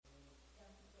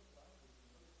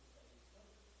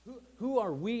who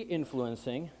are we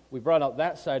influencing? We brought out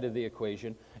that side of the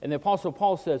equation. And the Apostle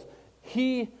Paul says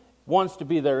he wants to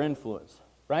be their influence,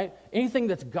 right? Anything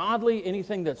that's godly,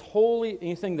 anything that's holy,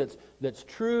 anything that's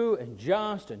true and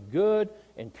just and good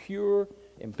and pure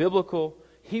and biblical,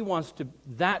 he wants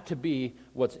that to be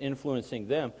what's influencing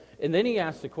them. And then he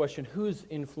asks the question, who's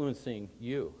influencing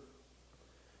you?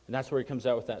 And that's where he comes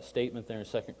out with that statement there in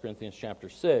 2 Corinthians chapter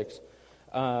 6.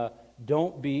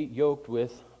 Don't be yoked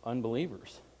with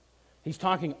unbelievers. He's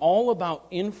talking all about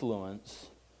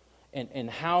influence and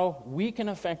how we can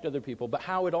affect other people, but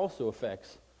how it also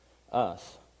affects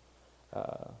us.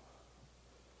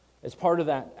 As part of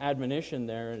that admonition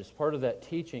there, as part of that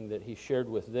teaching that he shared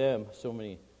with them so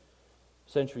many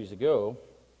centuries ago,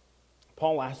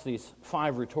 Paul asked these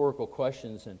 5 rhetorical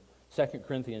questions in 2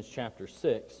 Corinthians chapter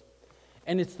 6.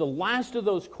 And it's the last of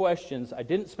those questions, I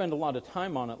didn't spend a lot of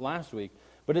time on it last week,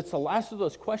 but it's the last of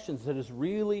those questions that has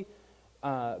really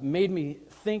made me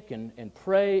think and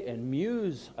pray and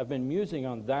muse. I've been musing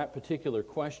on that particular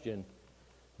question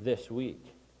this week.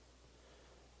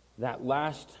 That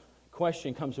last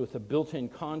question comes with a built-in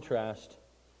contrast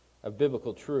of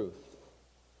biblical truth.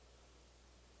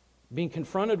 Being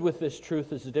confronted with this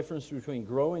truth is the difference between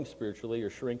growing spiritually or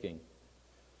shrinking.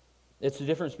 It's the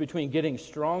difference between getting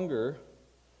stronger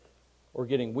or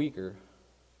getting weaker.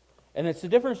 And it's the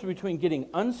difference between getting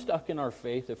unstuck in our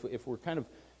faith, if we're kind of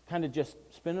just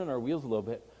spinning our wheels a little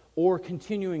bit, or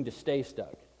continuing to stay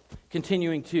stuck,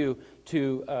 continuing to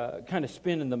kind of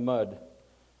spin in the mud,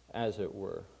 as it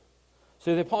were.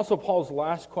 So the Apostle Paul's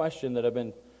last question that I've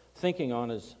been thinking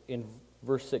on is in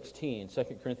verse 16, 2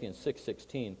 Corinthians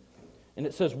 6:16. And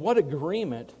it says, what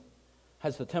agreement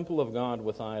has the temple of God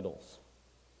with idols?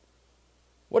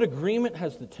 What agreement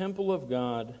has the temple of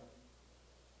God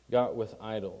got with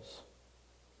idols?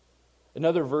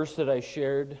 Another verse that I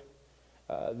shared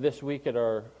this week at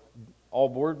our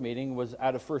all-board meeting was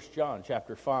out of 1 John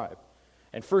chapter 5.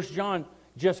 And 1 John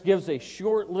just gives a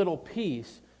short little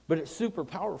piece, but it's super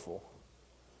powerful.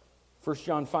 1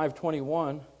 John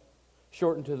 5:21,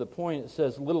 shortened to the point, it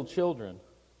says, little children.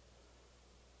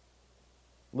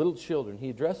 Little children. He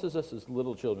addresses us as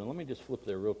little children. Let me just flip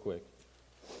there real quick.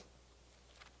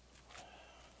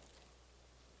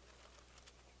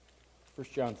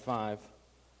 First John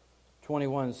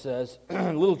 5:21 says,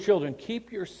 little children,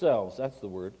 keep yourselves, that's the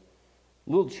word,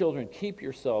 little children, keep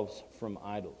yourselves from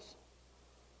idols.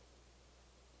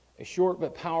 A short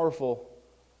but powerful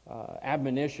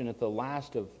admonition at the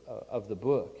last of the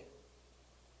book.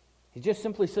 He just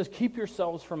simply says, keep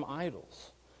yourselves from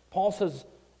idols. Paul says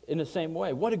in the same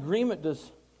way, what agreement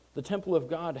does the temple of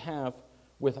God have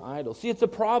with idols? See, it's a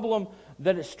problem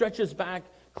that it stretches back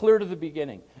clear to the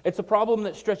beginning. It's a problem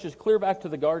that stretches clear back to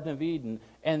the Garden of Eden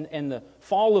and the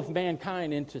fall of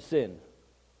mankind into sin.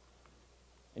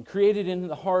 And created in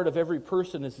the heart of every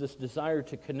person is this desire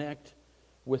to connect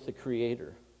with the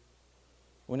Creator.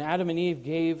 When Adam and Eve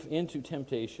gave into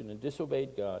temptation and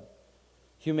disobeyed God,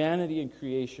 humanity and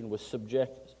creation was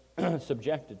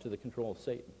subjected to the control of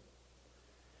Satan.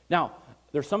 Now,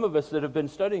 there's some of us that have been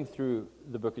studying through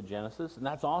the book of Genesis, and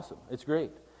that's awesome. It's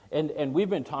great. And we've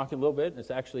been talking a little bit, and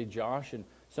it's actually Josh and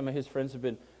some of his friends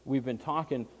we've been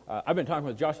talking, I've been talking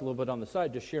with Josh a little bit on the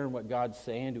side, just sharing what God's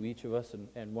saying to each of us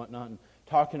and whatnot, and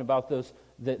talking about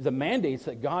the mandates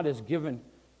that God has given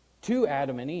to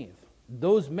Adam and Eve.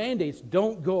 Those mandates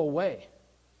don't go away.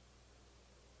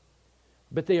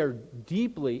 But they are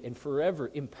deeply and forever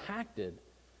impacted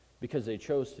because they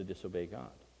chose to disobey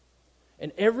God.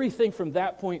 And everything from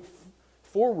that point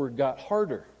forward got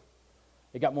harder.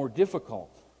 It got more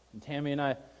difficult. And Tammy and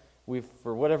I,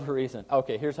 for whatever reason,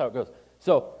 okay, here's how it goes.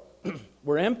 So,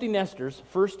 we're empty nesters.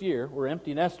 First year, we're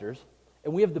empty nesters.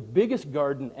 And we have the biggest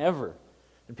garden ever.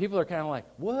 And people are kind of like,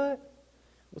 what?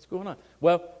 What's going on?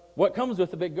 Well, what comes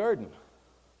with a big garden?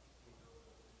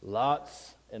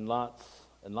 Lots and lots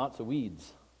and lots of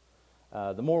weeds.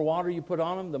 The more water you put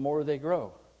on them, the more they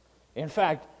grow. In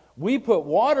fact, we put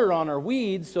water on our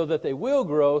weeds so that they will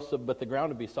grow, but the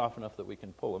ground will be soft enough that we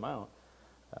can pull them out.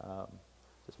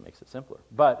 Just makes it simpler.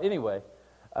 But anyway,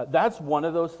 that's one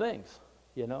of those things,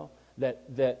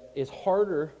 that is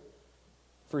harder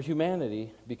for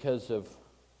humanity because of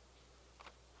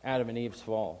Adam and Eve's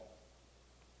fall.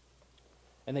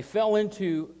 And they fell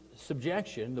into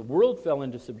subjection, the world fell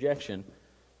into subjection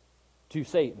to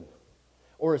Satan.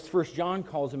 Or as 1 John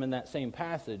calls him in that same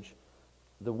passage,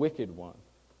 the wicked one.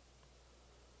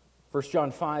 1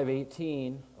 John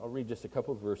 5:18, I'll read just a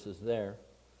couple of verses there.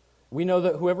 We know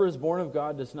that whoever is born of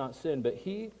God does not sin, but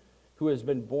he who has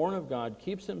been born of God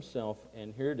keeps himself,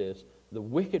 and here it is, the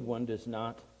wicked one does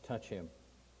not touch him.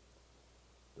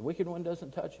 The wicked one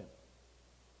doesn't touch him.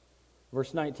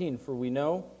 Verse 19, for we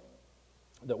know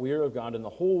that we are of God, and the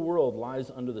whole world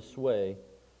lies under the sway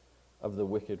of the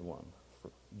wicked one. For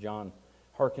John,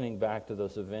 hearkening back to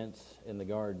those events in the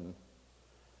garden,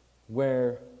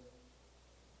 where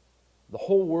the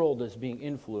whole world is being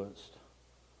influenced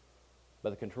by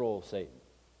the control of Satan.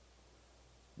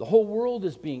 The whole world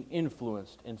is being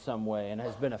influenced in some way and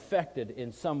has been affected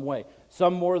in some way.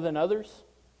 Some more than others.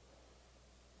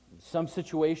 Some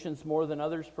situations more than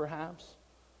others, perhaps.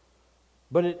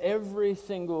 But at every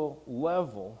single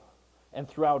level and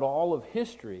throughout all of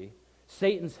history,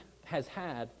 Satan has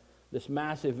had this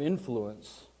massive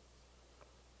influence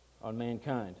on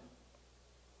mankind.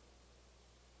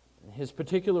 His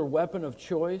particular weapon of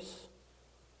choice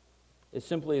is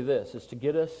simply this, is to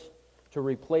get us to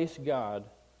replace God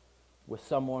with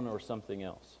someone or something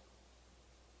else.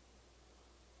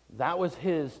 That was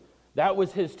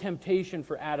his temptation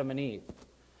for Adam and Eve.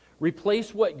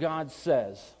 Replace what God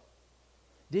says.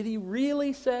 Did he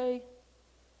really say?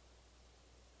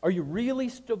 Are you really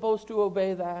supposed to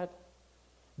obey that?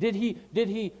 Did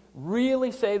he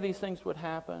really say these things would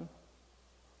happen?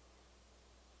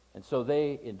 And so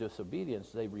they, in disobedience,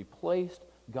 they replaced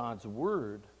God's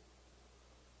word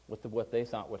with what they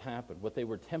thought would happen, what they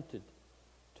were tempted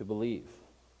to believe.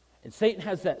 And Satan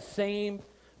has that same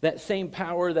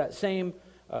power, that same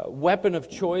weapon of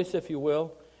choice, if you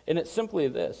will, and it's simply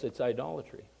this, it's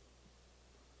idolatry.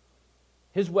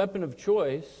 His weapon of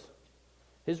choice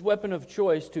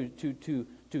to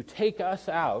take us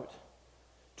out,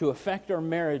 to affect our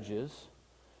marriages,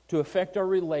 to affect our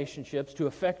relationships, to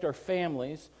affect our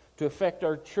families, to affect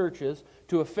our churches,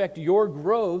 to affect your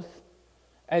growth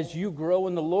as you grow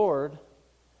in the Lord,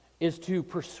 is to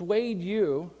persuade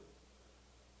you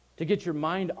to get your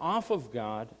mind off of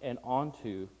God and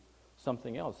onto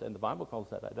something else. And the Bible calls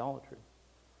that idolatry.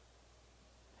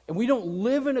 And we don't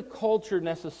live in a culture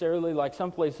necessarily like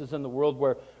some places in the world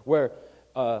where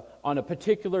on a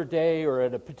particular day or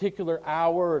at a particular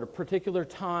hour or at a particular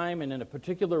time and in a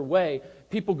particular way,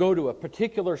 people go to a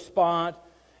particular spot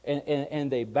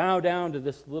and they bow down to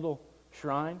this little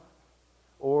shrine.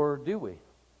 Or do we?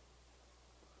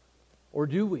 Or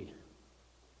do we?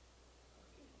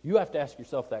 You have to ask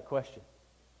yourself that question.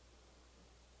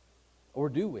 Or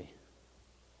do we?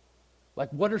 Like,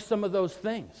 what are some of those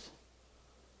things?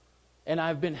 And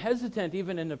I've been hesitant,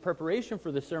 even in the preparation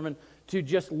for this sermon, to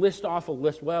just list off a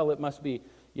list. Well, it must be,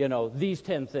 these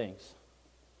 10 things.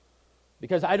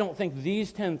 Because I don't think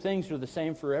these 10 things are the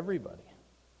same for everybody.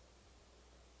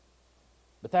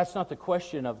 But that's not the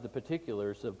question of the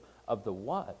particulars of the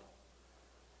what.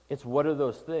 It's what are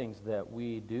those things that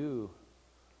we do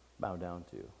bow down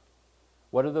to?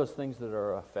 What are those things that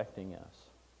are affecting us?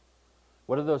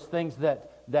 What are those things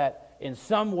that in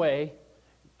some way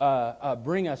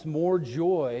bring us more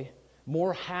joy,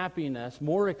 more happiness,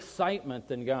 more excitement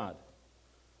than God?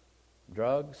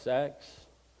 Drugs, sex,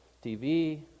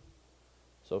 TV,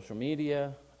 social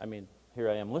media. I mean, here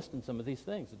I am listing some of these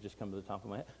things that just come to the top of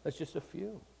my head. That's just a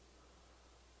few.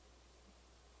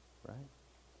 Right?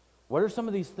 What are some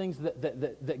of these things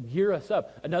that gear us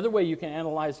up? Another way you can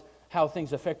analyze how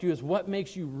things affect you is what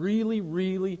makes you really,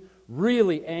 really,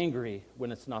 really angry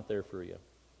when it's not there for you.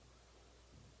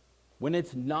 When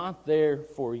it's not there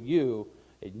for you,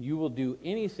 and you will do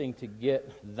anything to get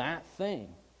that thing,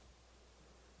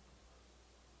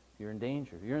 you're in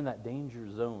danger. You're in that danger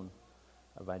zone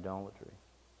of idolatry.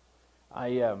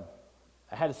 I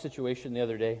had a situation the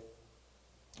other day.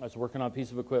 I was working on a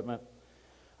piece of equipment.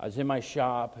 I was in my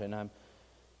shop, and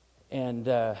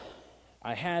I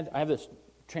have this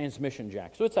transmission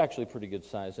jack. So it's actually pretty good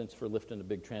size. It's for lifting the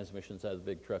big transmissions out of the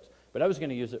big trucks. But I was going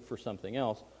to use it for something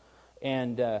else.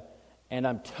 And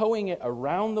I'm towing it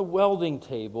around the welding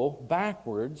table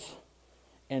backwards,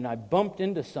 and I bumped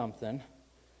into something,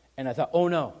 and I thought, oh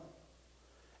no.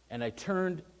 And I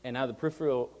turned, and out of the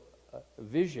peripheral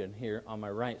vision here on my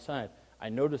right side, I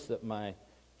noticed that my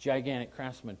gigantic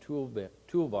Craftsman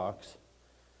toolbox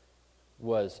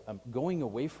was going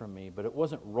away from me, but it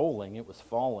wasn't rolling, it was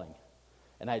falling.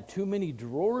 And I had too many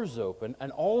drawers open,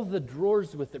 and all the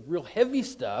drawers with the real heavy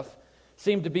stuff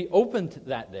seemed to be opened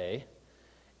that day.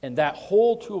 And that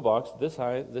whole toolbox, this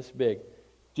high, this big,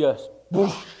 just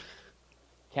whoosh,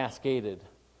 cascaded.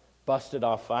 Busted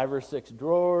off 5 or 6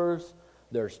 drawers.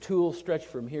 There's tools stretched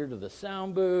from here to the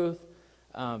sound booth.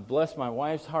 Bless my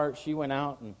wife's heart, she went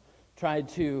out and tried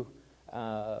to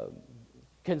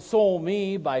console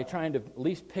me by trying to at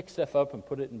least pick stuff up and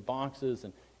put it in boxes.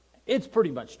 And it's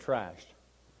pretty much trashed.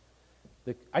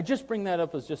 I just bring that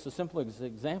up as just a simple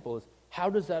example. Is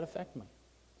how does that affect me?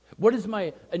 What is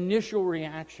my initial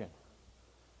reaction?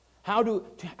 How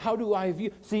do I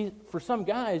view? See, for some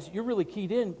guys, you're really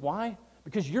keyed in. Why?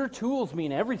 Because your tools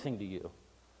mean everything to you.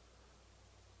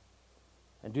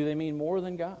 And do they mean more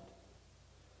than God?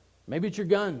 Maybe it's your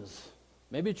guns.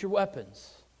 Maybe it's your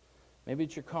weapons. Maybe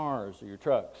it's your cars or your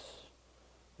trucks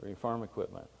or your farm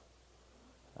equipment.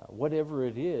 Whatever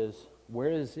it is,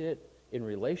 where is it in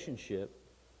relationship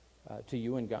to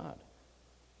you and God?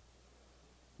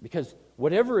 Because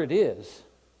whatever it is,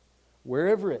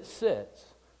 wherever it sits,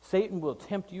 Satan will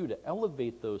tempt you to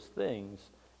elevate those things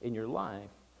in your life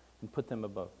and put them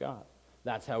above God.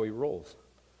 That's how he rolls.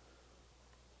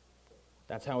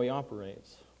 That's how he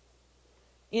operates.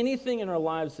 Anything in our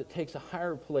lives that takes a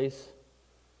higher place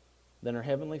than our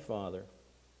Heavenly Father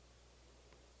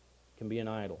can be an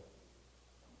idol.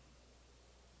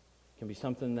 Can be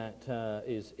something that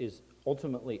is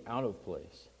ultimately out of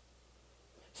place.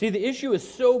 See, the issue is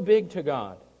so big to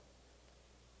God.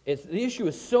 The issue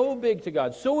is so big to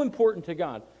God, so important to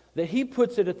God, that he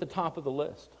puts it at the top of the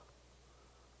list.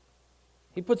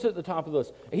 He puts it at the top of the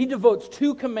list. He devotes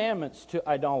 2 commandments to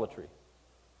idolatry.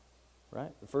 Right?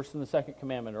 The first and the second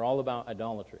commandment are all about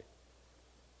idolatry.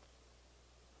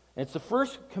 And it's the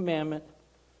first commandment,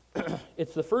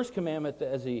 it's the first commandment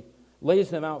that as he lays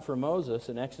them out for Moses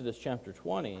in Exodus chapter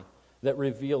 20 that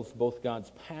reveals both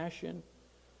God's passion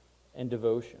and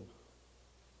devotion.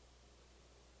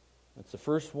 It's the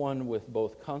first one with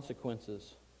both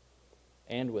consequences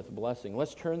and with blessing.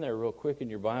 Let's turn there real quick in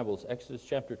your Bibles, Exodus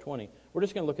chapter 20. We're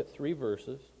just going to look at 3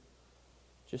 verses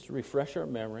just to refresh our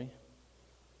memory.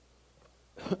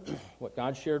 What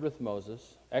God shared with Moses.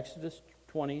 Exodus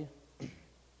 20,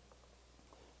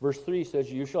 verse 3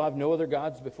 says, "You shall have no other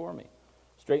gods before me."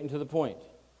 Straight and to the point.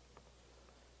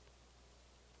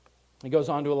 He goes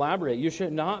on to elaborate. "You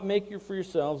should not make for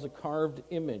yourselves a carved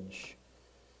image,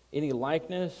 any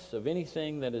likeness of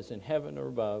anything that is in heaven or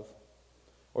above,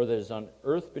 or that is on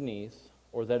earth beneath,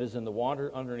 or that is in the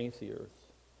water underneath the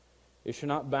earth. You shall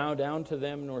not bow down to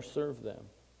them nor serve them.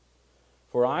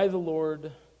 For I, the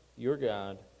Lord, your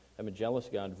God, am a jealous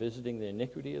God, visiting the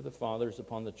iniquity of the fathers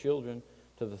upon the children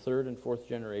to the 3rd and 4th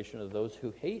generation of those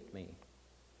who hate me."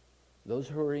 Those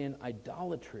who are in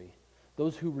idolatry.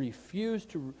 Those who refuse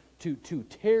to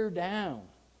tear down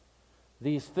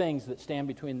these things that stand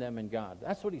between them and God.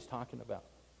 That's what he's talking about.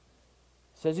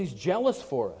 He says he's jealous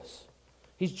for us.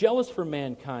 He's jealous for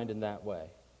mankind in that way.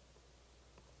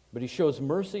 But he shows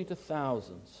mercy to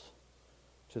thousands,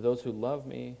 to those who love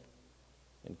me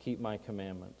and keep my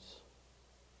commandments.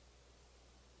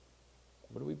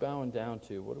 What are we bowing down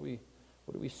to? What are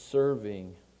we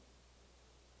serving?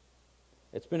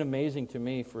 It's been amazing to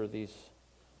me for these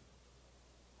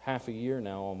half a year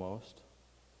now almost,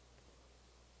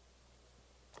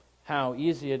 how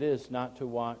easy it is not to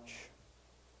watch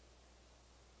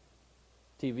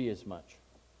TV as much.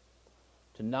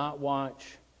 To not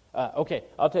watch... okay,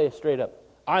 I'll tell you straight up.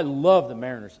 I love the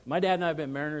Mariners. My dad and I have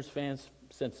been Mariners fans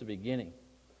since the beginning.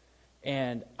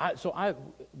 And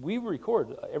we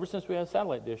record, ever since we had a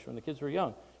satellite dish when the kids were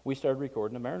young, we started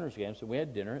recording the Mariners games, and we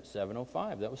had dinner at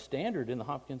 7:05. That was standard in the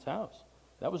Hopkins house.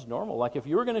 That was normal. Like if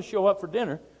you were going to show up for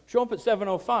dinner, show up at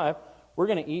 7:05, we're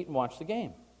going to eat and watch the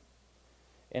game.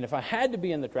 And if I had to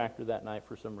be in the tractor that night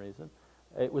for some reason,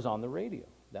 it was on the radio.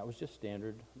 That was just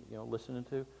standard, listening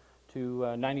to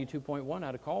 92.1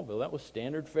 out of Colville. That was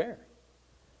standard fare.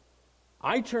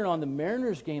 I turned on the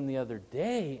Mariners game the other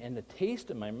day, and the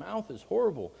taste in my mouth is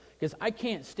horrible because I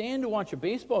can't stand to watch a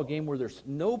baseball game where there's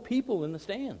no people in the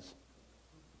stands.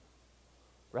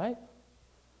 Right?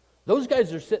 Those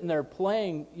guys are sitting there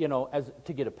playing,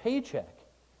 to get a paycheck.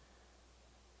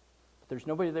 But there's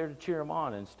nobody there to cheer them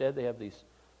on. Instead, they have these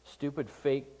stupid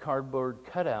fake cardboard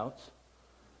cutouts,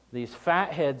 these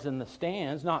fat heads in the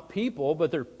stands, not people,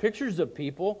 but they're pictures of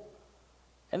people.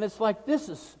 And it's like, this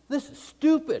is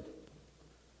stupid.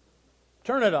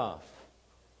 Turn it off.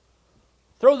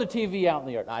 Throw the TV out in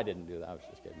the yard. I didn't do that. I was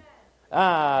just kidding.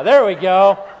 There we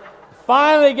go.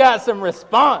 Finally got some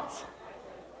response.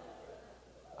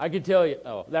 I could tell you.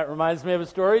 Oh, that reminds me of a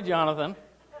story, Jonathan.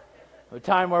 A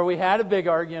time where we had a big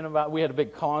argument we had a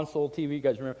big console TV. You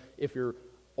guys remember? If you're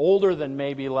older than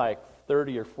maybe like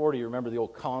 30 or 40, you remember the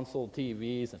old console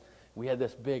TVs. And we had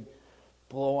this big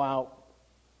blowout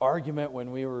argument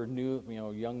when we were new,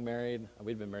 young married.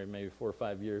 We'd been married maybe 4 or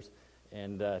 5 years.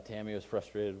 And Tammy was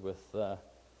frustrated with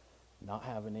not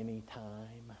having any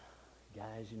time.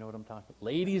 Guys, you know what I'm talking about.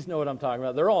 Ladies know what I'm talking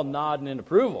about. They're all nodding in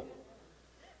approval.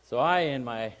 So I, in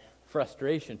my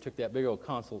frustration, took that big old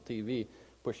console TV,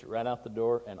 pushed it right out the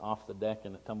door and off the deck,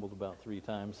 and it tumbled about 3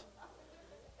 times.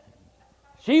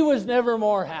 She was never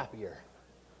more happier.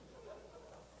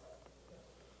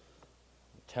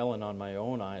 telling on my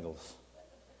own idols,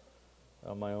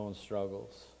 on my own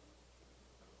struggles.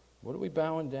 What are we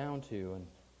bowing down to, and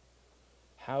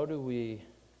how do we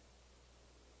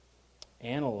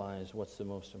analyze what's the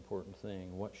most important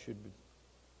thing? What should be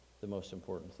the most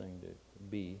important thing to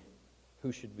be?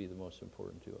 Who should be the most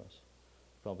important to us?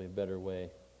 Probably a better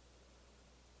way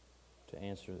to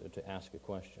ask a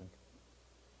question.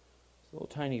 It's a little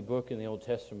tiny book in the Old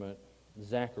Testament,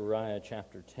 Zechariah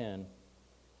chapter 10.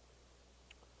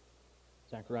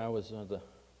 Zechariah was one of the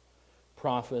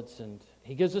prophets, and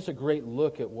he gives us a great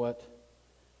look at what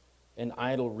an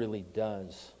idol really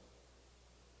does.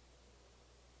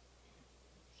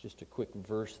 Just a quick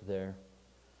verse there.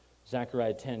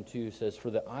 Zechariah 10:2 says, "For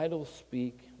the idols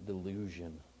speak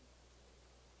delusion.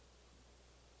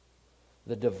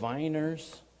 The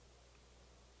diviners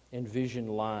envision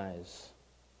lies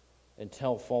and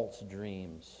tell false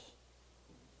dreams,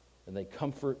 and they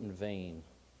comfort in vain."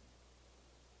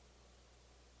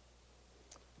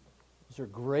 These are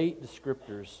great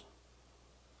descriptors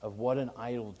of what an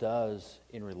idol does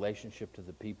in relationship to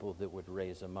the people that would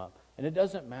raise them up. And it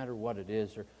doesn't matter what it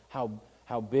is, or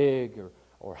how big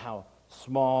or how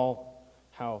small,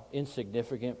 how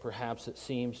insignificant perhaps it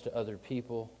seems to other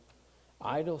people.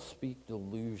 Idols speak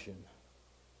delusion.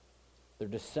 They're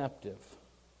deceptive.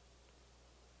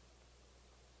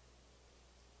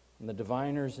 And the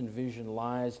diviners envision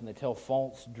lies, and they tell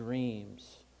false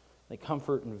dreams. They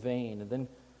comfort in vain. And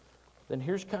then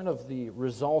here's kind of the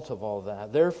result of all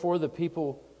that. Therefore the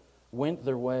people went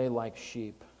their way like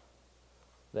sheep.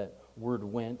 That word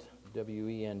went,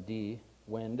 W-E-N-D,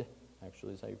 wend,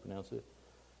 actually is how you pronounce it,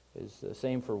 is the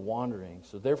same for wandering.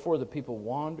 So therefore the people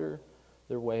wander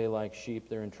their way like sheep.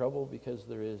 They're in trouble because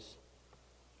there is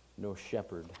no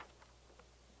shepherd.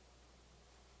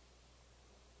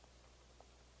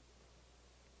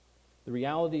 The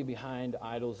reality behind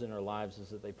idols in our lives is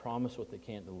that they promise what they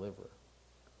can't deliver.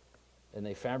 And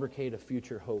they fabricate a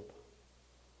future hope.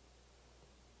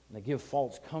 And they give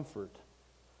false comfort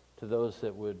to those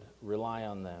that would rely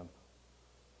on them.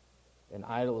 And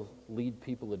idols lead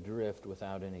people adrift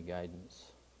without any guidance.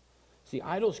 See,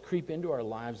 idols creep into our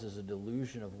lives as a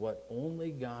delusion of what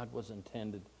only God was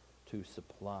intended to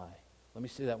supply. Let me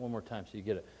say that one more time so you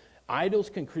get it. Idols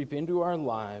can creep into our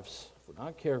lives if we're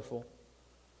not careful,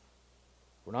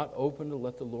 if we're not open to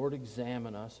let the Lord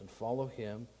examine us and follow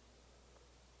Him.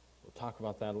 We'll talk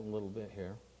about that a little bit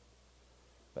here.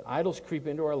 But idols creep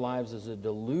into our lives as a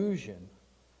delusion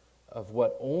of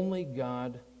what only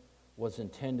God was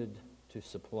intended to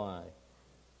supply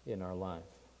in our life.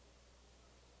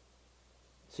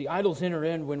 See, idols enter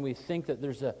in when we think that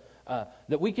there's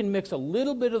that we can mix a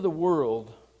little bit of the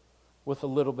world with a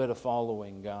little bit of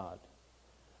following God.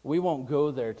 We won't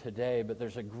go there today, but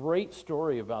there's a great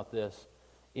story about this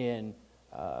in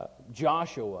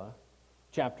Joshua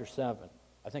chapter 7.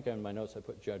 I think in my notes I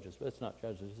put Judges, but it's not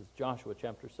Judges, it's Joshua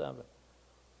chapter 7.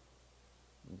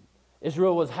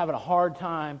 Israel was having a hard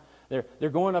time. They're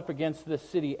going up against this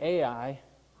city Ai,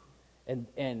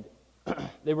 and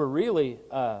they were really,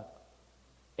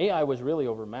 Ai was really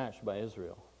overmatched by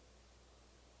Israel.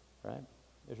 Right?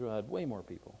 Israel had way more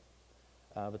people.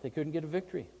 But they couldn't get a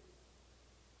victory.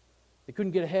 They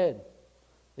couldn't get ahead.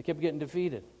 They kept getting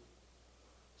defeated.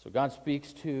 So God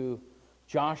speaks to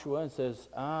Joshua and says,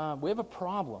 we have a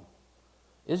problem.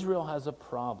 Israel has a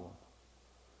problem.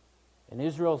 And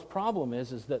Israel's problem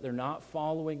is that they're not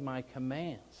following my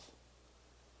commands.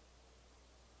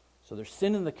 So there's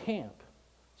sin in the camp.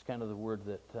 It's kind of the word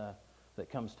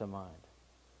that comes to mind.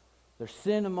 There's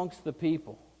sin amongst the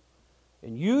people.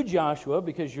 And you, Joshua,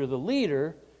 because you're the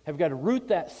leader, have got to root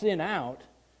that sin out,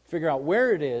 figure out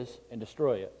where it is, and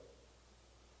destroy it.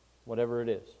 Whatever it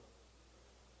is.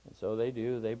 And so they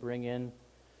do. They bring in,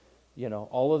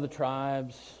 all of the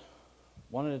tribes,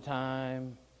 one at a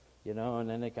time, and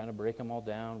then they kind of break them all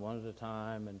down one at a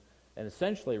time. And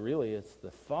essentially, really, it's the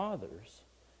fathers,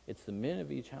 it's the men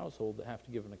of each household that have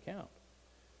to give an account.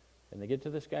 And they get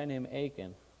to this guy named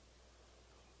Achan.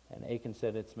 And Achan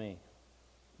said, it's me.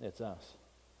 It's us.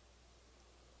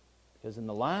 Because in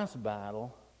the last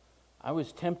battle, I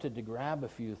was tempted to grab a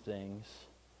few things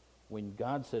when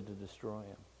God said to destroy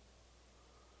him.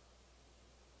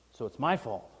 So it's my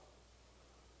fault.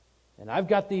 And I've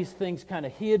got these things kind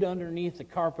of hid underneath the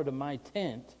carpet of my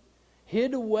tent,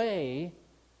 hid away.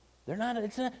 They're not,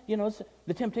 it's not,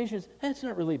 the temptation is, it's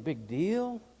not really a big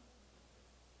deal.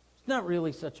 It's not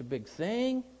really such a big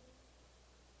thing.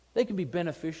 They can be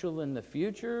beneficial in the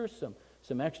future,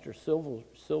 some extra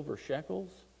silver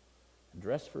shekels, a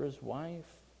dress for his wife,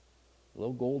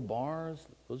 little gold bars.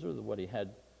 Those are what he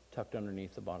had tucked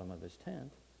underneath the bottom of his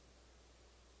tent.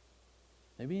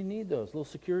 Maybe you need those, a little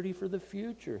security for the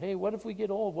future. Hey, what if we get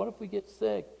old? What if we get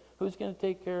sick? Who's going to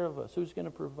take care of us? Who's going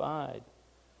to provide?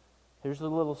 Here's a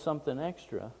little something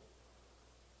extra.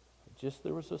 Just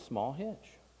there was a small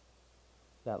hitch.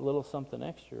 That little something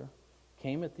extra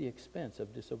came at the expense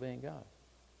of disobeying God.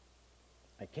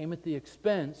 It came at the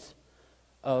expense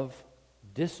of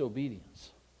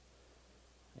disobedience.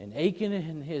 And Achan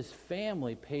and his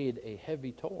family paid a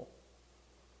heavy toll.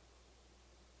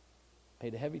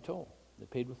 Paid a heavy toll. They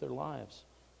paid with their lives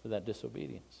for that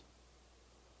disobedience.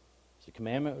 So the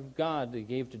commandment of God that he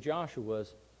gave to Joshua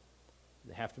was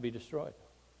they have to be destroyed.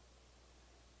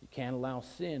 You can't allow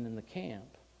sin in the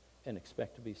camp and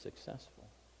expect to be successful.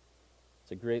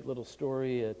 It's a great little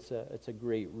story. It's a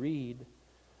great read.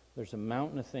 There's a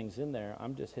mountain of things in there.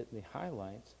 I'm just hitting the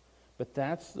highlights. But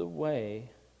that's the way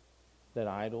that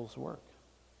idols work.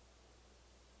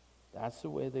 That's the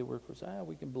way they work for us.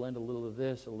 We can blend a little of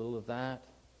this, a little of that,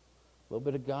 a little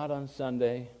bit of God on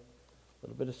Sunday, a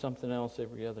little bit of something else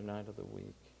every other night of the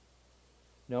week.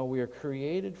 No, we are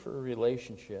created for a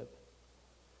relationship,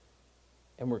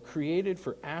 and we're created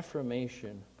for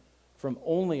affirmation from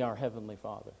only our Heavenly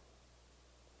Father.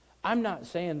 I'm not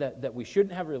saying that we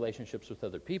shouldn't have relationships with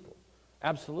other people.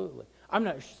 Absolutely. I'm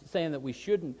not saying that we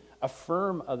shouldn't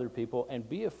affirm other people and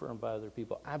be affirmed by other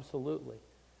people. Absolutely.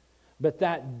 But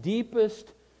that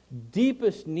deepest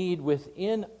need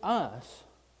within us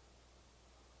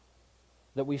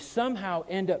that we somehow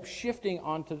end up shifting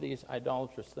onto these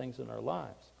idolatrous things in our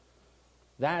lives,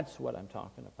 that's what I'm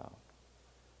talking about.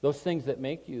 Those things that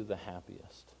make you the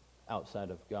happiest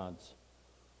outside of God's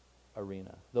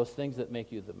arena. Those things that make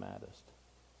you the maddest.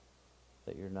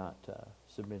 That you're not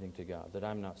submitting to God. That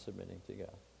I'm not submitting to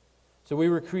God. So we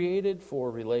were created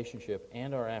for relationship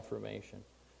and our affirmation.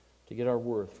 To get our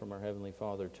worth from our Heavenly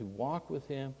Father. To walk with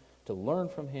Him. To learn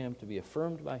from Him. To be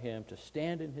affirmed by Him. To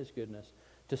stand in His goodness.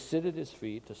 To sit at His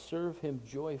feet. To serve Him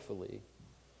joyfully.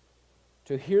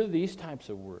 To hear these types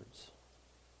of words.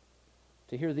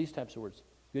 To hear these types of words.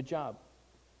 Good job.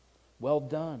 Well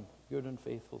done, good and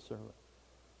faithful servant.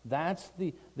 That's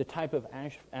the type of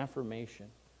affirmation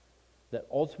that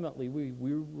ultimately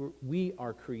we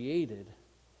are created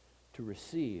to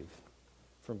receive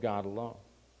from God alone.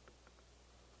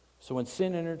 So when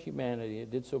sin entered humanity,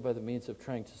 it did so by the means of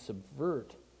trying to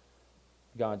subvert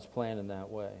God's plan in that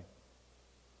way.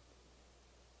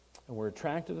 And we're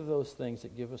attracted to those things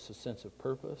that give us a sense of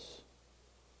purpose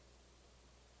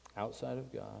outside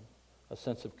of God, a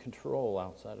sense of control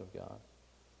outside of God,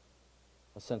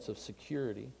 a sense of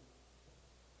security,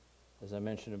 as I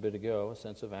mentioned a bit ago, a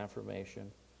sense of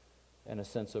affirmation, and a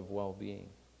sense of well-being.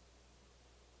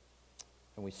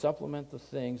 And we supplement the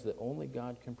things that only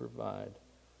God can provide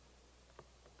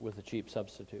with a cheap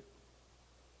substitute.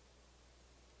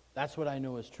 That's what I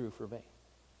know is true for me.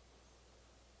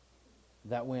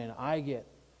 That when I get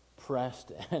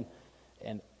pressed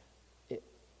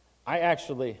I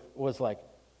actually was like,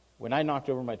 when I knocked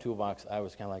over my toolbox, I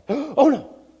was kind of like, oh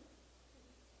no!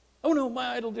 Oh no,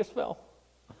 my idol just fell.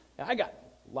 I got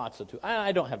lots of tools.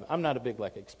 I'm not a big,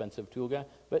 expensive tool guy,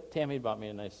 but Tammy bought me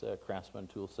a nice Craftsman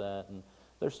tool set, and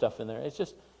there's stuff in there.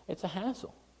 It's a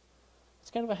hassle.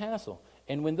 It's kind of a hassle.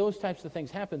 And when those types of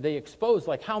things happen, they expose,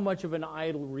 how much of an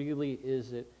idol really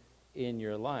is it in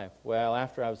your life? Well,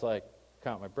 after I was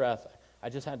caught my breath, I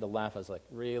just had to laugh. I was like,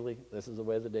 really? This is the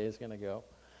way the day is going to go?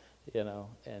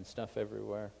 And stuff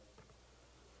everywhere.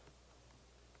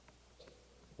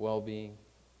 Well-being,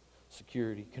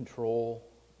 security, control.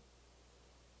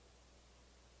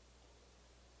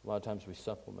 A lot of times we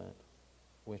supplement.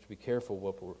 We have to be careful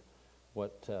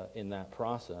what in that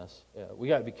process. We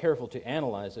got to be careful to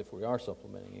analyze if we are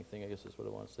supplementing anything, I guess is what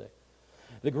I want to say.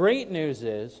 The great news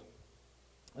is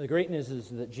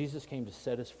that Jesus came to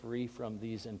set us free from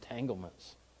these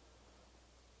entanglements.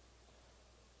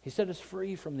 He set us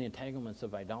free from the entanglements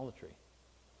of idolatry,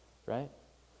 right?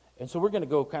 And so we're going to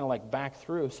go kind of back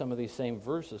through some of these same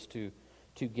verses to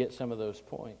get some of those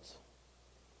points.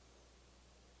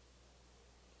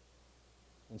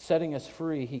 In setting us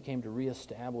free, He came to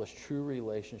reestablish true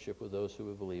relationship with those who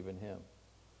would believe in Him.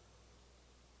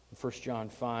 In 1 John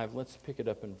 5, let's pick it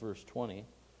up in verse 20.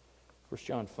 1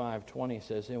 John 5:20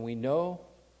 says, "And we know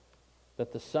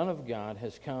that the Son of God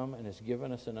has come and has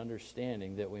given us an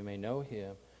understanding that we may know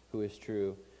Him who is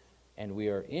true, and we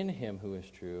are in Him who is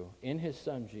true, in His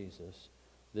Son Jesus.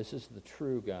 This is the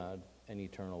true God and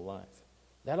eternal life."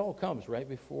 That all comes right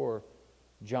before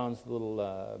John's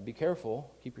little, be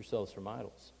careful, keep yourselves from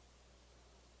idols.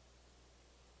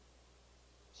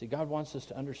 See, God wants us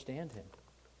to understand Him.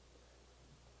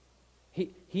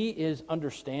 He is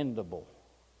understandable.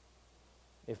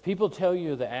 If people tell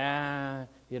you that,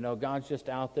 God's just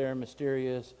out there,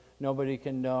 mysterious, nobody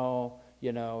can know,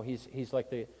 he's like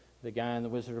the guy in The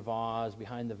Wizard of Oz,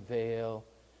 behind the veil,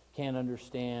 can't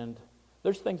understand.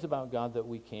 There's things about God that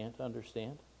we can't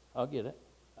understand. I'll get it.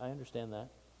 I understand that.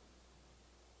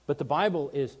 But the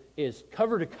Bible is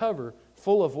cover to cover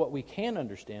full of what we can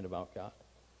understand about God.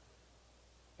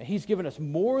 And He's given us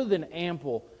more than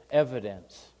ample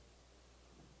evidence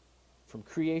from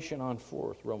creation on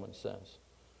forth, Romans says.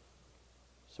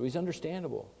 So He's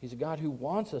understandable. He's a God who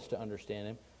wants us to understand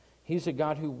Him. He's a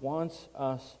God who wants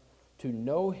us to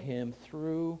know Him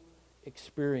through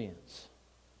experience.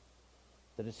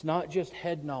 That it's not just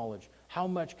head knowledge. How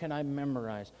much can I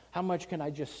memorize? How much can I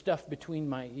just stuff between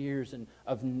my ears and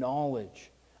of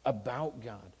knowledge about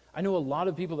God? I know a lot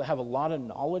of people that have a lot of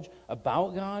knowledge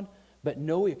about God, but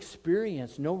no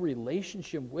experience, no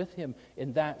relationship with Him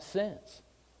in that sense.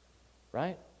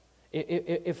 Right?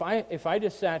 If I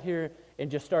just sat here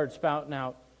and just started spouting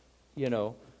out,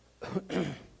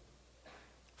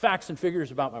 facts and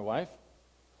figures about my wife,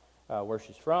 where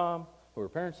she's from, who her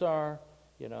parents are,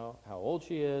 how old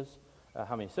she is,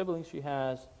 how many siblings she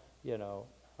has,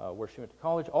 where she went to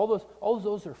college. All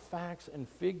those are facts and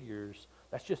figures.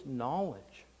 That's just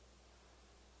knowledge.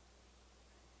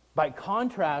 By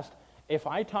contrast, if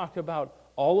I talked about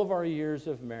all of our years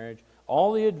of marriage,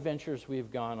 all the adventures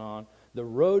we've gone on, the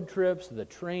road trips, the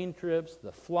train trips,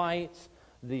 the flights,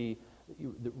 the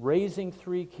raising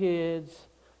 3 kids,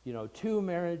 2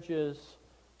 marriages,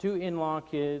 2 in-law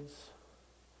kids.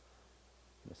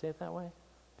 Can I say it that way?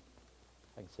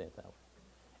 I can say it that way.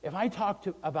 If I talk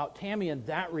about Tammy in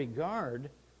that regard,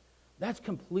 that's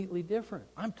completely different.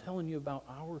 I'm telling you about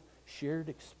our shared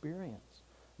experience.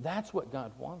 That's what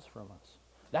God wants from us.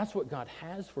 That's what God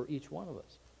has for each one of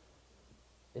us.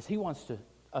 Is He wants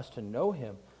us to know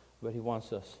Him, but He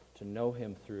wants us to know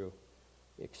Him through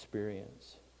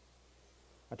experience.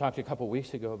 I talked a couple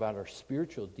weeks ago about our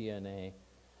spiritual DNA,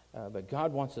 but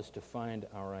God wants us to find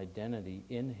our identity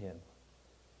in Him.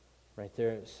 Right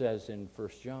there it says in 1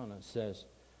 John, it says,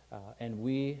 and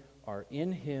we are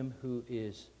in Him who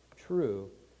is true,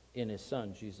 in His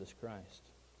Son, Jesus Christ.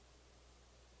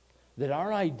 That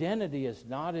our identity is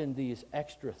not in these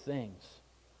extra things.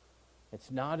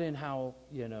 It's not in how,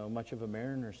 much of a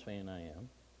Mariners fan I am.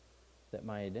 That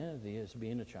my identity is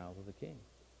being a child of the King.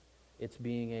 It's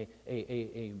being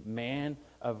a man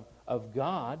of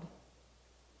God,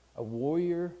 a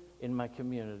warrior in my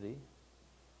community,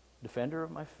 defender of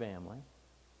my family,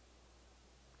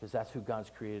 because that's who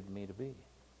God's created me to be.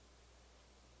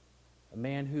 A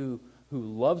man who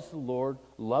loves the Lord,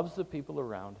 loves the people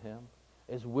around him,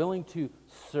 is willing to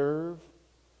serve,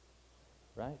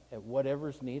 right, at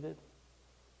whatever's needed.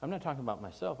 I'm not talking about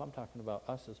myself. I'm talking about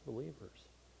us as believers.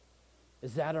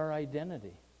 Is that our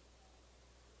identity?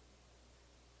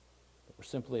 That we're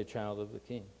simply a child of the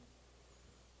King.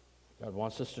 God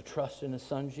wants us to trust in His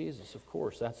Son, Jesus, of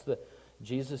course.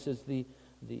 Jesus is the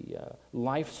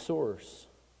life source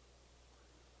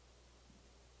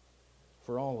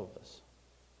for all of us,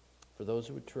 for those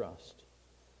who would trust,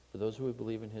 for those who would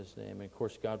believe in His name. And of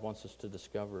course, God wants us to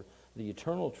discover the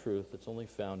eternal truth that's only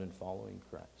found in following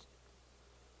Christ.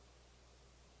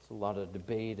 It's a lot of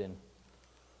debate in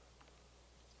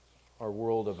our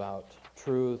world about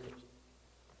truth.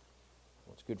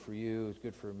 What's good for you is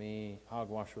good for me.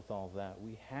 Hogwash with all of that.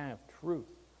 We have truth,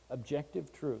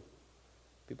 objective truth.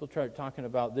 People try talking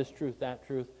about this truth, that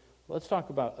truth. Let's talk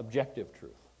about objective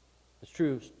truth. It's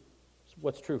true.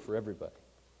 What's true for everybody.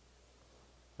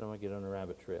 I don't want to get on a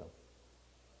rabbit trail.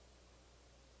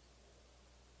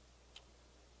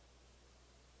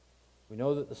 We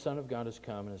know that the Son of God has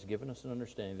come and has given us an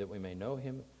understanding that we may know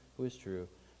Him who is true.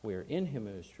 We are in Him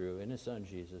who is true, in His Son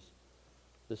Jesus.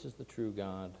 This is the true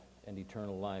God and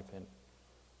eternal life. And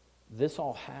this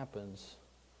all happens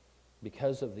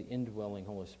because of the indwelling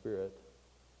Holy Spirit.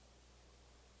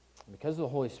 Because of the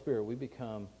Holy Spirit, we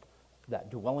become that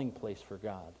dwelling place for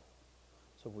God.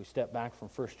 So if we step back from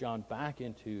 1 John back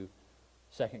into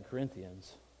 2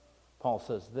 Corinthians, Paul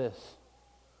says this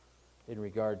in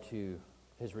regard to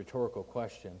his rhetorical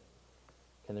question: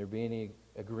 can there be any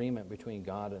agreement between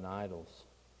God and idols?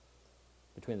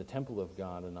 Between the temple of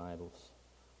God and idols?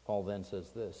 Paul then says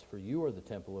this: for you are the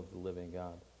temple of the living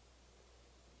God.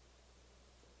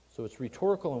 So it's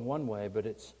rhetorical in one way, but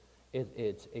it's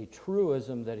a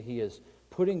truism that he is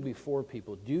putting before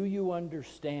people. Do you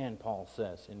understand, Paul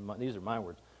says, these are my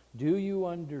words, do you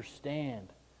understand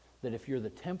that if you're the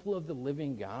temple of the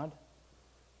living God,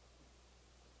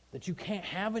 that you can't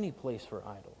have any place for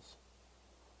idols?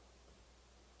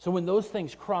 So when those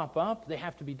things crop up, they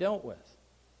have to be dealt with.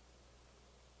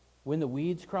 When the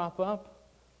weeds crop up,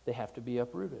 they have to be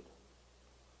uprooted.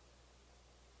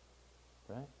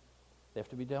 Right? They have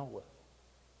to be dealt with.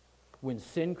 When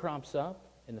sin crops up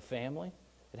in the family,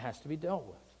 it has to be dealt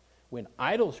with. When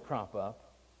idols crop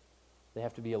up, they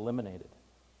have to be eliminated.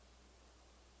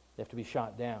 They have to be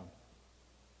shot down.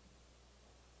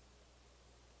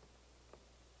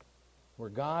 Where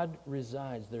God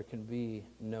resides, there can be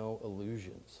no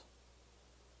illusions.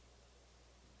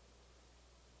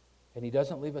 And He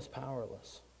doesn't leave us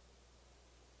powerless.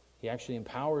 He actually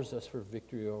empowers us for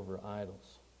victory over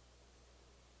idols.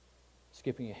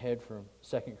 Skipping ahead from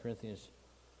 2 Corinthians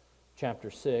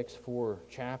chapter 6, 4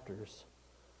 chapters,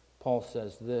 Paul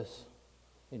says this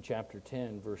in chapter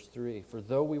 10, verse 3, "For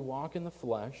though we walk in the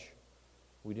flesh,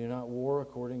 we do not war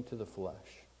according to the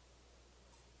flesh.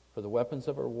 For the weapons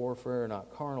of our warfare are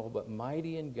not carnal, but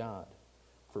mighty in God,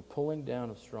 for pulling down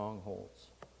of strongholds,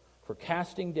 for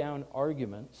casting down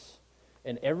arguments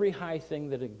and every high thing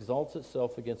that exalts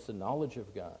itself against the knowledge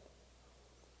of God,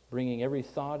 bringing every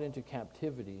thought into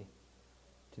captivity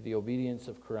to the obedience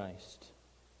of Christ,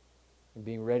 and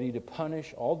being ready to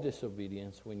punish all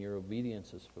disobedience when your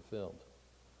obedience is fulfilled."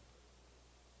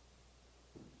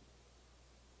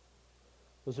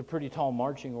 Those are pretty tall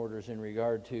marching orders in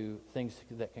regard to things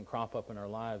that can crop up in our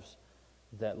lives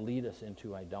that lead us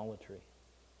into idolatry.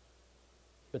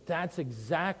 But that's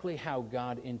exactly how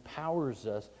God empowers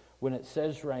us when it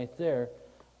says right there,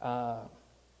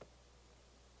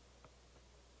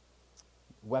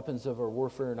 weapons of our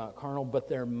warfare are not carnal, but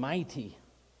they're mighty.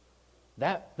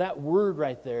 That word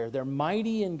right there, they're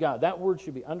mighty in God. That word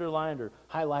should be underlined or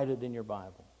highlighted in your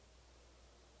Bible.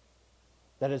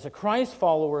 That as a Christ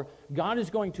follower, God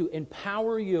is going to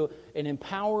empower you and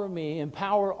empower me,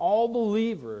 empower all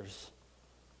believers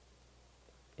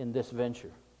in this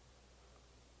venture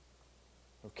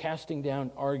of casting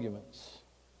down arguments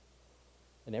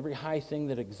and every high thing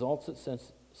that exalts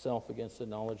itself against the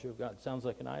knowledge of God. Sounds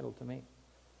like an idol to me.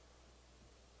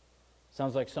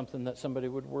 Sounds like something that somebody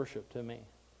would worship to me.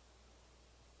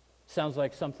 Sounds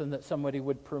like something that somebody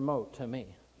would promote to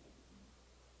me.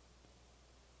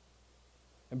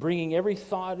 And bringing every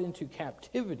thought into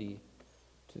captivity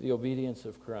to the obedience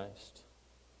of Christ.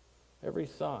 Every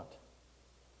thought.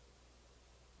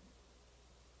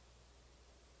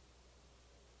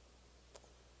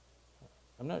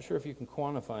 I'm not sure if you can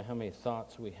quantify how many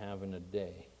thoughts we have in a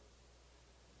day.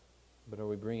 But are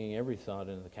we bringing every thought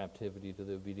into the captivity to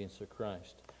the obedience of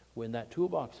Christ? When that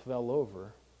toolbox fell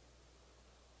over,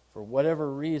 for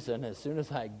whatever reason, as soon as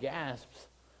I gasped,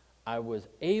 I was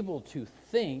able to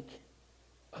think,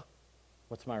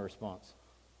 what's my response?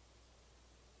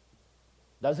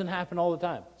 Doesn't happen all the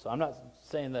time. So I'm not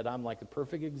saying that I'm like the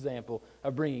perfect example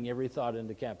of bringing every thought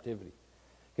into captivity.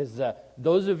 Because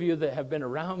those of you that have been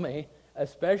around me,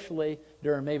 especially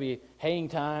during maybe haying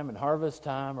time and harvest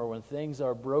time or when things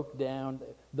are broke down,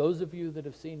 those of you that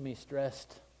have seen me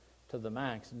stressed to the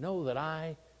max know that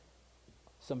I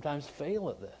sometimes fail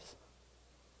at this.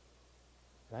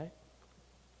 Right?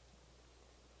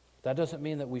 That doesn't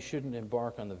mean that we shouldn't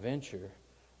embark on the venture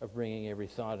of bringing every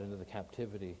thought into the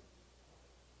captivity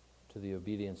to the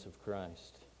obedience of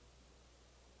Christ.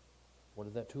 What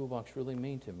did that toolbox really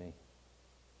mean to me?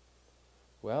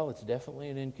 Well, it's definitely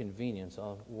an inconvenience.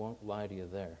 I won't lie to you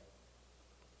there.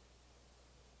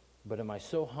 But am I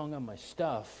so hung on my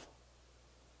stuff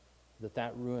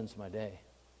that ruins my day?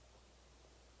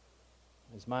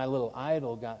 Has my little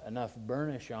idol got enough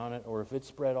burnish on it, or if it's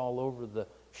spread all over the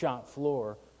shop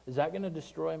floor, is that going to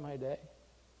destroy my day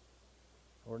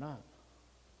or not?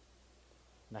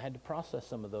 And I had to process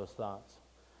some of those thoughts.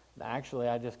 And actually,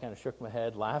 I just kind of shook my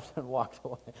head, laughed, and walked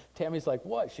away. Tammy's like,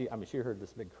 "What?" She heard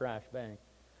this big crash, bang.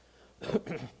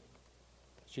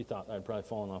 She thought I'd probably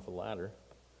fallen off a ladder,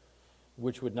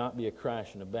 which would not be a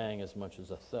crash and a bang as much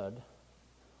as a thud.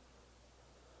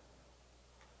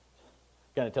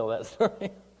 Can I tell that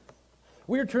story?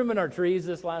 We were trimming our trees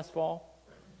this last fall,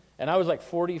 and I was like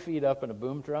 40 feet up in a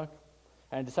boom truck,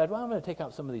 and I decided, well, I'm going to take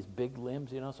out some of these big limbs,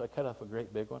 so I cut off a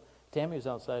great big one. Tammy was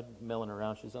outside milling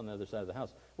around. She's on the other side of the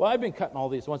house. Well, I've been cutting all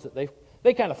these ones that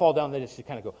they kind of fall down. They just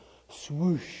kind of go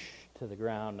swoosh to the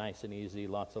ground, nice and easy,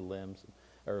 lots of limbs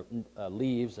or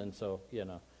leaves, and so, you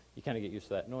kind of get used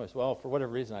to that noise. Well, for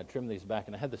whatever reason, I trimmed these back,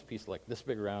 and I had this piece like this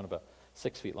big around, about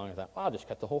 6 feet long. I thought, well, I'll just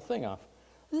cut the whole thing off.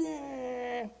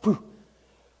 Poof,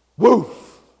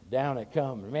 woof, down it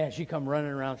comes. Man, she come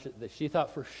running around. She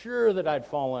thought for sure that I'd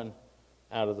fallen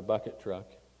out of the bucket truck.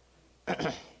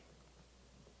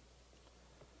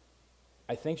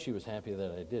 I think she was happy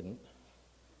that I didn't.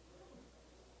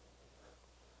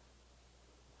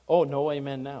 Oh, no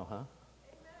amen now, huh? Amen.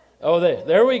 Oh,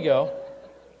 there we go.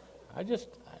 I just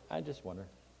wonder.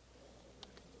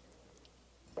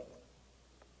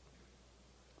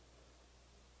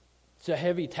 It's a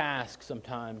heavy task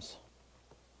sometimes,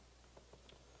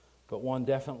 but one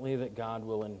definitely that God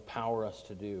will empower us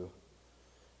to do.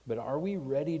 But are we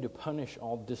ready to punish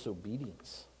all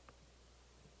disobedience?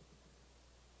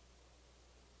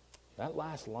 That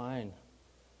last line,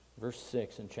 verse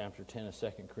 6 in chapter 10 of 2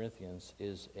 Corinthians,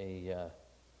 is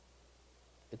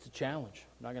it's a challenge.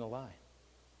 I'm not going to lie.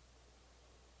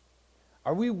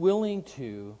 Are we willing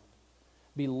to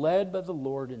be led by the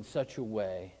Lord in such a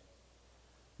way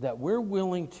that we're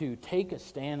willing to take a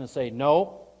stand and say,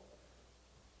 no,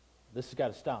 this has got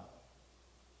to stop.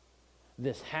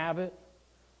 This habit,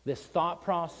 this thought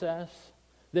process,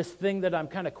 this thing that I'm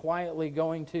kind of quietly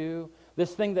going to,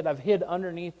 this thing that I've hid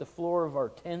underneath the floor of our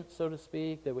tent, so to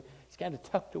speak, that it's kind of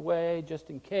tucked away just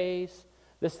in case,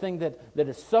 this thing that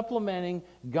is supplementing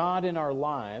God in our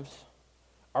lives,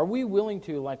 are we willing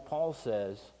to, like Paul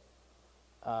says,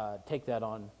 take that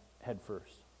on head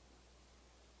first?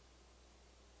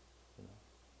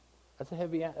 That's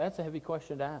a heavy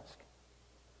question to ask.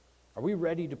 Are we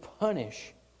ready to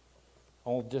punish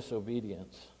all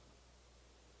disobedience?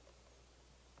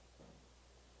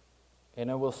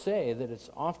 And I will say that it's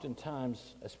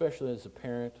oftentimes, especially as a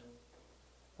parent,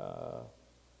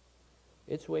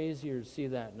 it's way easier to see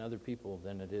that in other people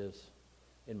than it is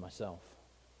in myself.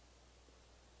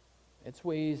 It's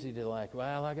way easy to I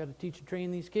got to teach and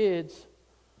train these kids,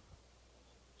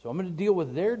 so I'm going to deal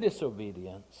with their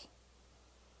disobedience.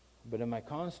 But am I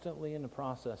constantly in the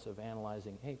process of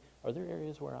analyzing, hey, are there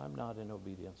areas where I'm not in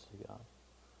obedience to God?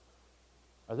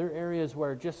 Are there areas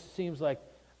where it just seems like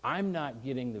I'm not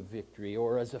getting the victory,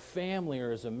 or as a family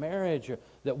or as a marriage, or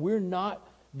that we're not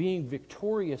being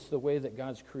victorious the way that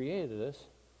God's created us?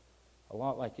 A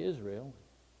lot like Israel,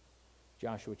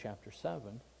 Joshua chapter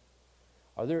 7.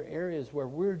 Are there areas where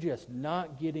we're just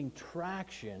not getting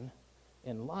traction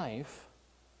in life,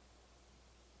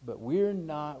 but we're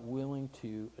not willing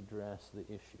to address the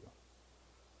issue?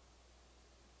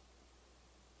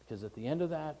 Because at the end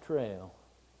of that trail,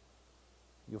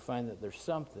 you'll find that there's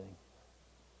something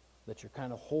that you're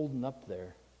kind of holding up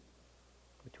there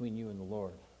between you and the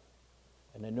Lord.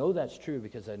 And I know that's true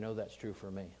because I know that's true for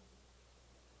me.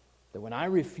 That when I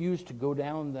refuse to go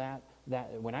down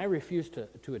when I refuse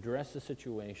to address the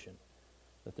situation,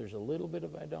 that there's a little bit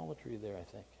of idolatry there, I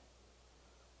think.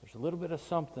 There's a little bit of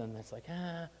something that's like,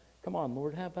 come on,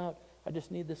 Lord, how about I just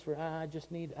need this I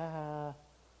just need, And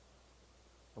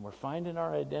we're finding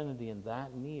our identity in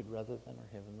that need rather than our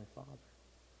Heavenly Father.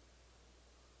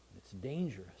 It's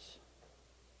dangerous.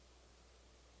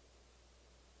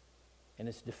 And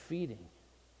it's defeating.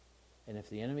 And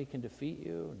if the enemy can defeat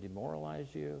you,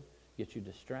 demoralize you, get you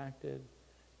distracted,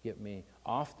 get me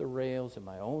off the rails in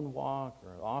my own walk,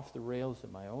 or off the rails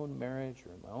in my own marriage,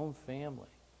 or in my own family,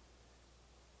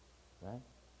 right?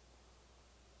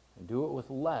 And do it with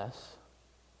less,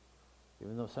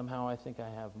 even though somehow I think I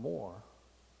have more,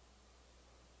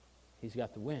 he's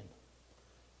got the win.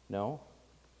 No.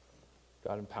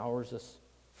 God empowers us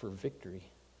for victory.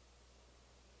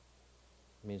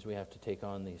 It means we have to take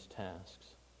on these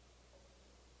tasks.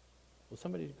 Will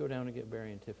somebody go down and get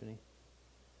Barry and Tiffany,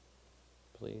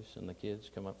 please? And the kids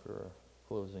come up for our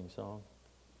closing song.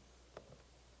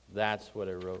 That's what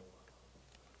I wrote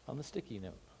on the sticky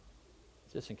note,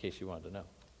 just in case you wanted to know.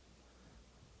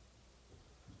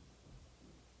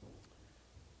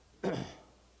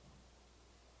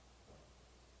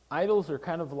 Idols are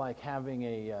kind of like having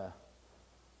a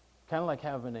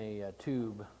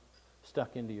tube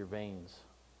stuck into your veins,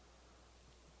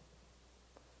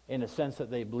 in a sense that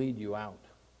they bleed you out.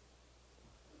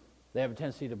 They have a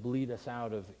tendency to bleed us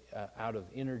out of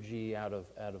energy, out of.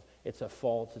 It's a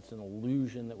false, it's an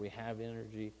illusion that we have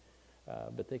energy,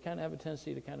 but they kind of have a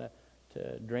tendency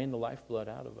to drain the lifeblood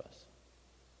out of us.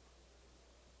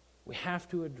 We have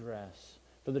to address,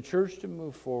 for the church to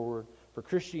move forward, for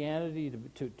Christianity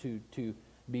to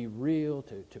be real,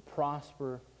 to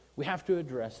prosper. We have to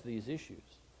address these issues.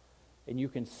 And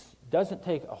doesn't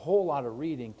take a whole lot of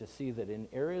reading to see that in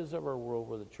areas of our world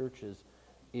where the church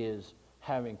is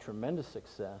having tremendous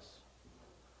success,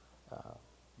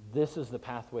 this is the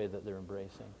pathway that they're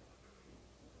embracing.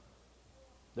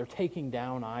 They're taking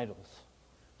down idols.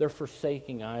 They're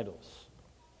forsaking idols.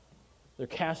 They're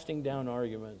casting down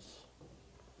arguments.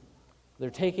 They're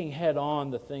taking head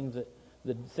on the things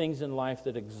in life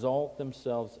that exalt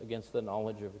themselves against the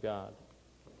knowledge of God.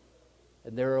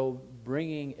 And they're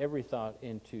bringing every thought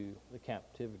into the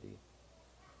captivity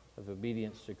of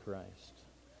obedience to Christ.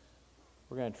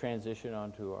 We're going to transition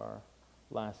on to our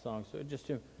last song. So just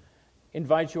to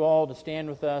invite you all to stand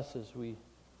with us as we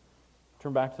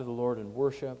turn back to the Lord in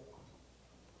worship.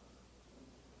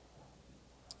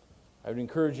 I would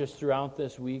encourage us throughout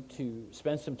this week to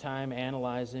spend some time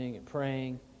analyzing and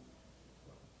praying,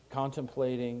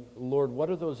 contemplating, Lord, what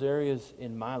are those areas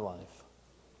in my life?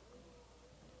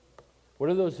 What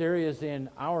are those areas in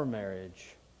our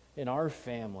marriage, in our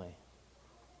family?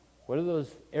 What are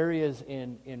those areas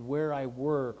in where I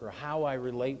work or how I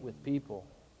relate with people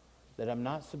that I'm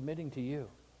not submitting to you,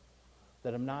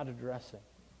 that I'm not addressing?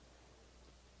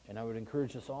 And I would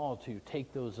encourage us all to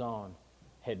take those on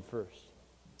head first.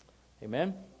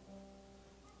 Amen?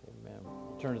 Amen.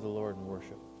 Turn to the Lord in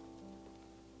worship.